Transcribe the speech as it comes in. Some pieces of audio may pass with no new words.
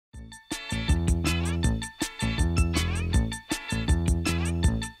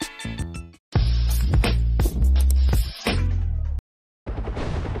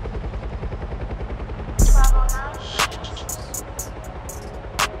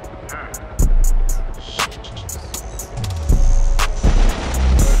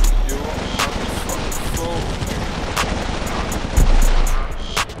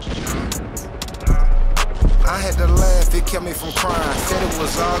from crime. Said it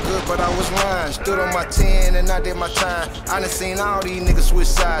was all good, but I was lying. Stood on my 10 and I did my time. I done seen all these niggas switch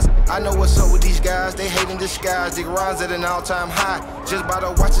sides. I know what's up with these guys, they hate in disguise. Dig rhymes at an all-time high. Just by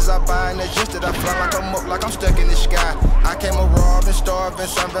the watches I buy and the just that I fly like I'm up, like I'm stuck in the sky. I came a robbing, starving,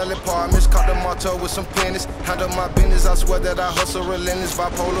 Sun Valley Apartments. Caught the motto with some pennies. Handle my business, I swear that I hustle relentless.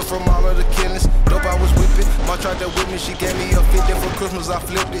 Bipolar from all of the killings. Dope I was whipping. Ma tried to whip me, she gave me a 50 for Christmas, I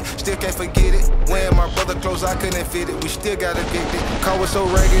flipped it. Still can't forget it. Wearing my brother clothes, I couldn't fit it. We still got evicted. Car was so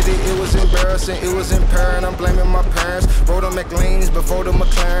raggedy, it was embarrassing. It was impairing, I'm blaming my parents. Rode on McLean's before the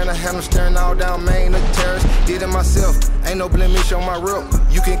McLaren. I had them staring all down Main, the terrace. Did it myself, ain't no blemish on my rep.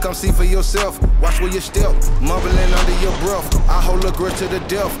 You can come see for yourself. Watch where you step, mumbling under your breath. I hold a grudge to the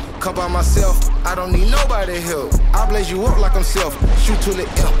death. Come by myself, I don't need nobody help. I blaze you up like I'm self. Shoot to the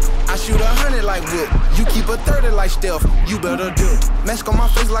imp. I shoot 100 like whip. You keep a 30 like stealth. You better do. Mask on my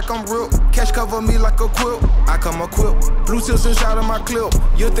face like I'm real. Cash cover me like a quilt. I come equipped. Blue tips inside of my clip.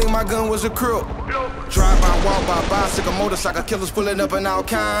 You think my gun was a crib? Drive by, walk by, bicycle, motorcycle, killers pulling up in all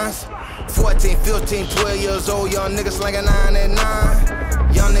kinds. 14, 15, 12 years old, young niggas slanging 9 at 9.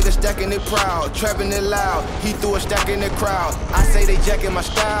 Young niggas stacking it proud, trapping it loud. He threw a stack in the crowd. I say they jacking my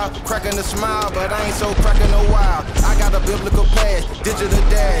style, cracking a smile, but I ain't so cracking a while. I got a biblical pass, digital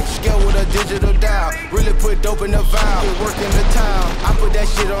dash, scale with a digital dial. Really put dope in the vial, work in the town. I put that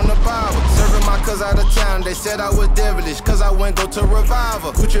shit on the Bible. Serving my cuz out of town, they said I was devilish, cause I went go to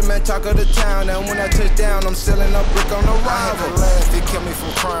revival. Gucci man talk of the town, and when I touch down, I'm selling a brick on the rival. I had to laugh, it kept me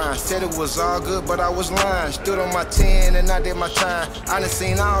from crying. Said it was all good, but I was lying. Stood on my 10 and I did my time. I done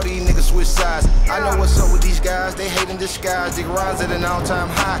seen all these niggas switch sides. I know what's up with these guys, they hate in disguise. Dig rhymes at an all-time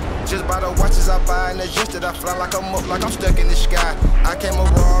high. Just by the watches I buy and the just that I fly like I'm up, like I'm stuck in the sky. I came a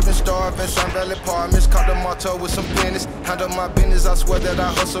robbing, starving, Sun Valley Apartments. Caught the motto with some pennies. Handle my business, I swear that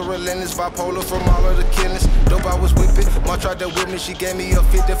I hustle relentless. Bipolar from all of the killings. Dope I was whipping. Ma tried to whip me, she gave me a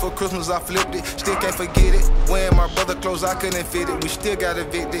 50 for Christmas, I flipped it. Still can't forget it. Wearing my brother clothes, I couldn't fit it. We still got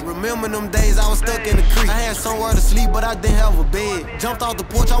evicted. Remember them days I was stuck in the creek. I had somewhere to sleep, but I didn't have a bed. Jumped off the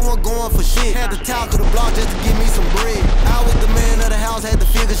porch, I wasn't going for shit. Had to talk to the block just to give me some bread. I was the man of the house, had to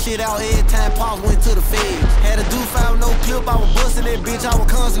figure shit out every time Pops went to the feds. Had a do-5 no clip, I was busting that bitch, I was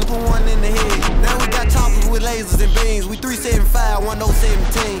constantly put one in the head. Now we got choppers with lasers and beams. We 375,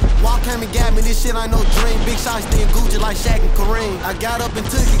 1017. Walk came and got me, this shit ain't no dream. Big shots still Gucci like Shaq and Kareem. I got up and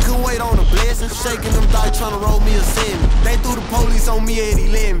took it, couldn't wait on a blessing. Shaking them dice, trying to roll me a 7. They threw the police on me at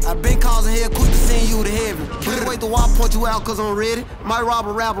 11. I been causing hell quick to send you to heaven. Couldn't wait to WAP point you out cause I'm ready. Might rob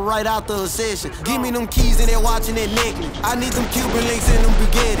a rapper right after a session. Give me them keys and they're watching that necklace. I need them Cuban links and them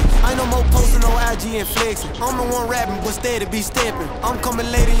Bugatti. Ain't no more posting on IG and flexing. I'm the one rapping but steady be stepping. I'm coming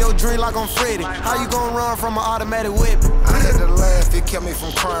late in your dream like I'm Freddy. How you gonna run from an automatic weapon? I had to laugh, it kept me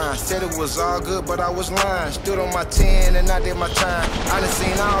from crying. Said it was all good, but I was lying. Stood on my 10 and I did my time. I done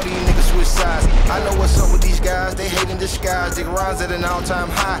seen all these niggas switch sides. I know what's up with these guys, they hate in disguise. Dig rhymes at an all-time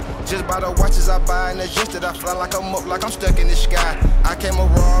high. Just by the watches I buy and the just that I fly like I'm up, like I'm stuck in the sky. I came a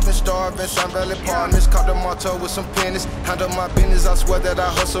robbing, starving, Sun Valley Apartments. Caught the motto with some pennies. Handle my business, I swear that I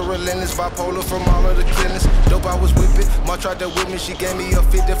hustle relentless. Bipolar from all of the killings. Dope I was whipping. Ma tried to whip me, she gave me a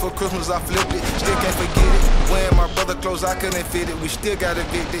 50 for Christmas, I flipped it. Still can't forget it. Wearing my brother clothes, I couldn't fit it. We still got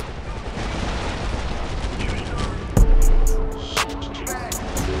evicted.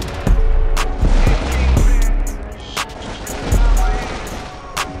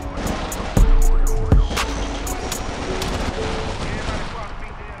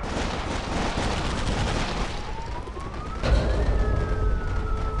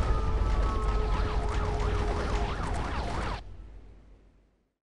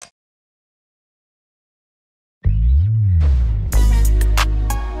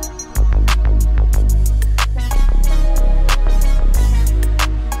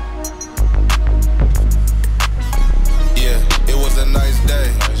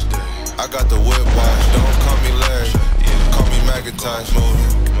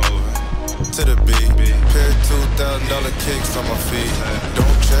 To the beat, pair $2,000 kicks on my feet.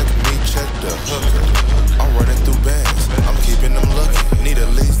 Don't check me, check the hooker. I'm running through bands, I'm keeping them looking. Need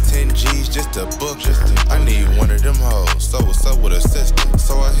at least 10 G's just to book her. I need one of them hoes, so what's up with a sister?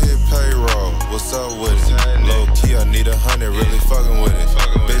 So I hit payroll, what's up with it? Low key, I need 100, really fucking with it.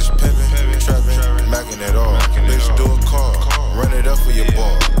 Bitch pimpin', trappin', mackin' it all. Bitch do a call, run it up for your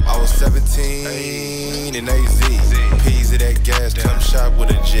ball. I was 17 in AZ. P's of that gas, come shop with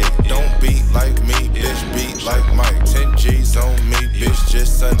a G. Don't beat like me, bitch, beat like Mike. 10 G's on me, bitch,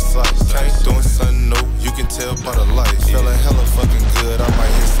 just something slice. Can't doing something new, you can tell by the lights. Feeling hella fucking good, I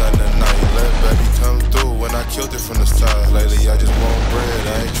might hit something tonight. Let baby come through when I killed it from the side. Lately I just want bread,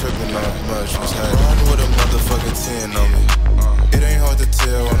 I ain't tripping on much. Riding with a motherfucking 10 on me.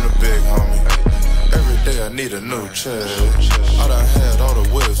 I need a new check. I done had all the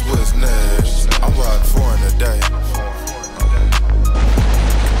whips, what's next? I'm riding foreign today.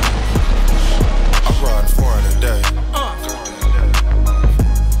 I'm riding foreign today.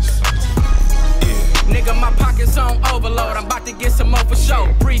 Nigga, my pockets on overload. I'm about to get some more for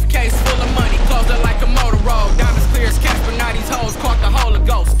show. Briefcase full of money, closed up like a motor road. Diamonds clear as cash, but now these hoes caught the Holy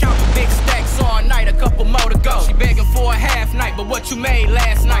Ghost. Counting big stacks all night, a couple more to go. She begging for a half night, but what you made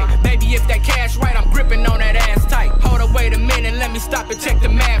last night? Baby, if that cash right, I'm gripping on that ass tight. Hold up, wait a minute, let me stop and check the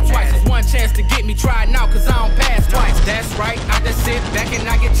math twice. There's one chance to get me tried now, cause I don't pass twice. That's right, I just sit back and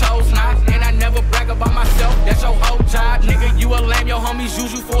I get chose not. And I never brag about myself, that's your whole job. Nigga, you a lame, your homies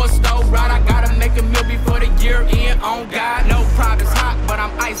use you for a stove ride. I gotta make a meal before the year end, on God. No problems hot, but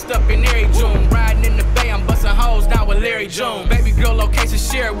I'm iced up in every June. Riding in the bay, I'm busting hoes down with Larry June. Baby girl location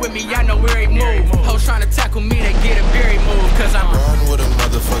share it with me, I know where he move. Hoes trying to tackle me, they get a berry move. Cause I'm riding with a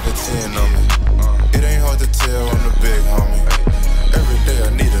motherfucking 10 on me. It ain't hard to tell I'm the big homie. Every day I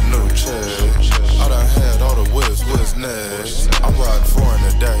need a new check. I done had all the whips, what's next? I'm riding foreign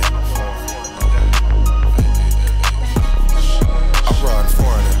today. I'm riding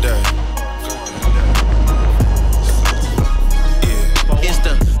foreign today. It's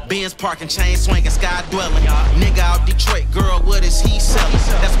the Benz parking, chain swinging, sky dwelling. Nigga out Detroit, girl, what is he selling?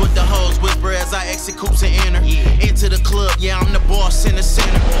 That's what the hoes whisper as I exit coops and enter. Into the club, yeah, I'm the boss in the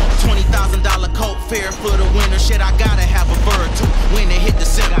center. $20,000 coat fare for the winter. Shit, I gotta have a bird too when it hit the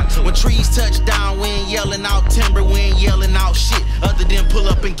center. When trees touch down, we ain't yelling out timber, we ain't yelling out shit other than pull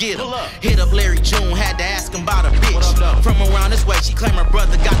up and get him. Hit up Larry June, had to ask him about a bitch. From around this way, she claimed her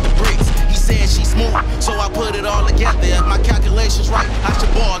brother got the bricks. He said she smooth, so I put it all together. If my calculations right, I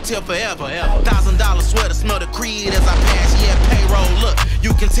should ball till forever. $1,000 sweater, smell the creed as I pass. Yeah, payroll, look,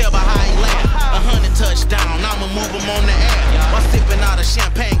 you can tell by how he laugh. 100 touchdown, I'ma move him on the air. While sipping out a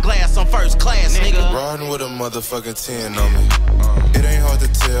champagne glass on first class, nigga. Riding with a motherfucking 10 on me. It ain't hard to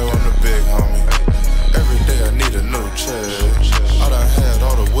tell I'm the big homie. Every day I need a new check. I done had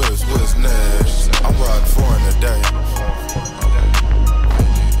all the whips, what's next? I'm riding foreign today.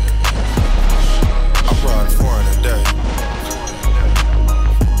 I'm riding foreign today.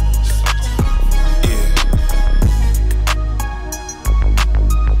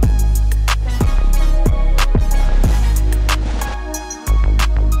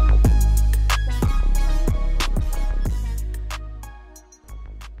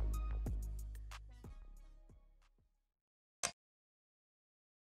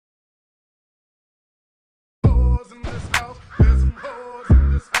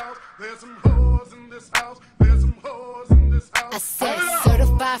 I said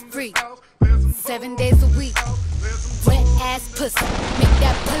certified free, 7 days a week. Wet ass pussy, make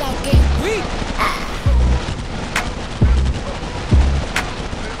that pull out game weak.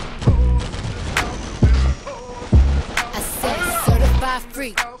 I said certified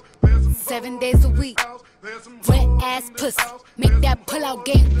free, 7 days a week. Wet ass pussy, make that pull out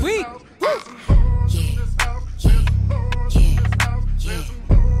game weak.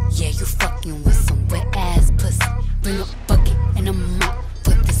 Yeah, you fucking with some wet ass pussy. Bring a bucket and a mop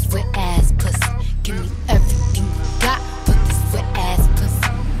for this wet ass pussy. Give me everything you got for this wet ass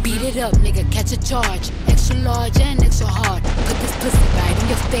pussy. Beat it up, nigga, catch a charge. Extra large and extra hard. Put this pussy right in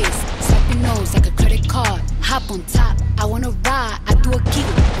your face. Swipe your nose like a credit card. Hop on top, I wanna ride. I do a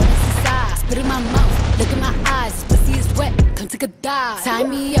kegel, when it's inside. Spit in my mouth, look in my eyes. This pussy is wet, come take a dive. Tie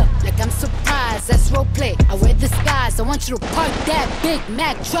me up like I'm surprised, that's roleplay. I wear disguise, I want you to park that Big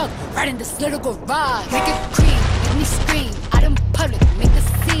Mac truck right in this little garage. Make it cream, make me scream. Out in public, make a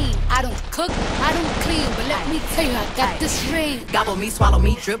scene. I don't cook, I don't clean, but let me tell you, I got this ring. Gobble me, swallow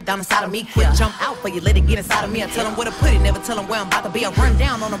me, drip down inside of me. Quick jump out for you, let it get inside of me. I tell them where to put it, never tell them where I'm about to be. I run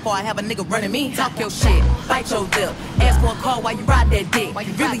down on them before I have a nigga running me. Talk your shit, bite your lip. Ask for a call while you ride that dick.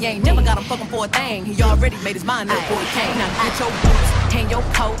 You really ain't never got him fucking for a thing. He already made his mind up before he came. Now get your boots, hang your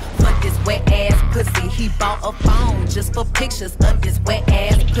coat for this wet ass pussy. He bought a phone just for pictures of this wet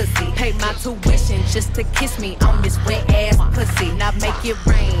ass pussy. Pay my tuition just to kiss me on this wet ass pussy. Now make it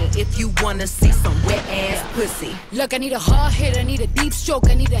rain if you wanna see some wet ass pussy. Look, I need a hard hit, I need a deep stroke,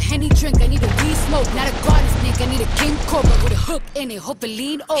 I need a Henny drink, I need a weed smoke. Not a garden snake, I need a king cobra with a hook in it, hope it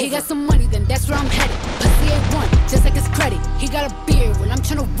lean over. He got some money, then that's where I'm headed. Pussy ain't one, just like his credit. He got a beard, well I'm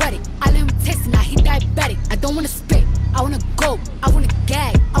tryna wet it. I let him taste it, now he diabetic. I don't wanna spit, I wanna go, I wanna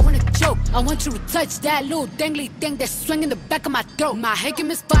gag, I wanna choke. I want you to touch that little dangly thing that's swinging the back of my throat. My head can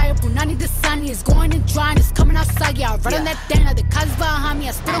misfire, Brunani the sunny is going and drying, it's coming outside. Yeah, I run on that Dana, the cuz behind me.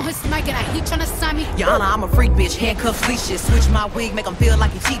 I spit on his mic and I heat tryna sign me. Your Honor, I'm a freak bitch, handcuffs, leashes. Switch my wig, make him feel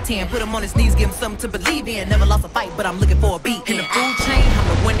like he's cheating. Put him on his knees, give him something to believe in. Never lost a fight, but I'm looking for a beat. In the food chain, I'm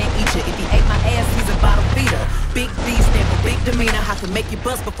the one that eat you. If he ate my ass, he's a bottom feeder. can make you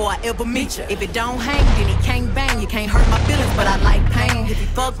bust before I ever meet you. If it don't hang, then he can't bang. You can't hurt my feelings, but I like pain. If you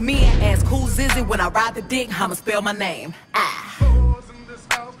fuck me and ask who's is it when I ride the dick, I'ma spell my name.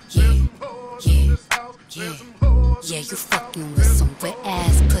 Yeah, you fucking with some wet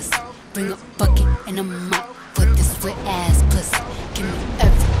ass pussy. Bring a bucket and a mop for this wet ass pussy. Give me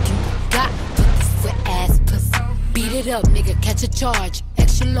everything you got for this wet ass pussy. Beat it up, nigga, catch a charge.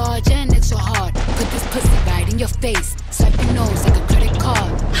 Extra large and extra hard. Put this pussy right in your face. Swipe your nose like a credit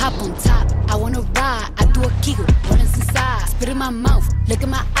card. Hop on top, I wanna ride. I do a giggle, runnings inside. Spit in my mouth, look in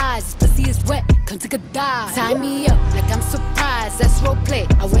my eyes. This pussy is wet, come take a dive. Tie me up like I'm surprised. That's roleplay,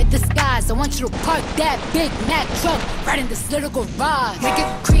 I wear disguise. I want you to park that Big Mac truck right in this little garage. Make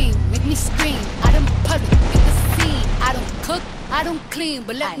it cream, make me scream. I don't public, make the scene. I don't cook, I don't clean,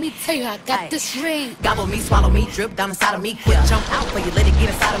 but let me tell you, I got this ring. Gobble me, swallow me, drip down inside of me. Quick jump out for you, let it get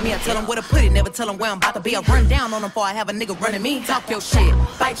inside of me. I tell them where to put it, never tell them where I'm about to be. I run down on them before I have a nigga running me. Talk your shit,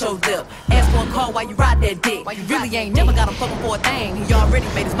 bite your lip. Ask for a call while you ride that dick. You really ain't never got him fucking for a thing. He already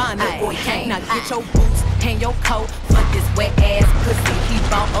made his mind up before he came. Now get your boots, hang your coat for this wet ass pussy. He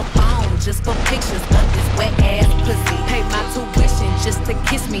bought a phone just for pictures of this wet ass pussy. Pay my tuition just to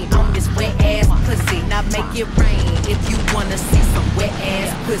kiss me on this wet ass pussy. Now make it rain if you wanna see some wet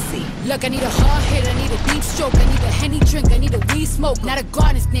ass pussy. Look, I need a hard hit, I need a deep stroke, I need a Henny drink, I need a weed smoke. Not a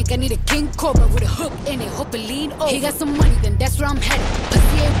garden snake, I need a king cobra with a hook in it, hope it lean over. He got some money, then that's where I'm headed.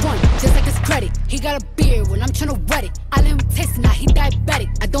 Pussy ain't one, just like his credit. He got a beard, well I'm tryna wet it. I let him taste it, now he diabetic.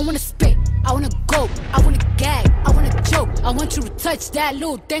 I don't wanna spit, I wanna go, I wanna gag, I wanna joke. I want you to touch that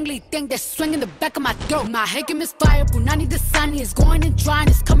little dangly thing that's swinging the back of my throat. My head can misfire, Punani the sunny is going and drying,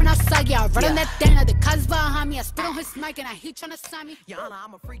 it's coming outside. Yeah, I run on that thing, now the cuz behind me. I spit on his mic and I heat tryna sign me. Your Honor,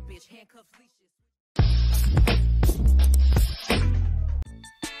 I'm a freak bitch, handcuffs, leashes.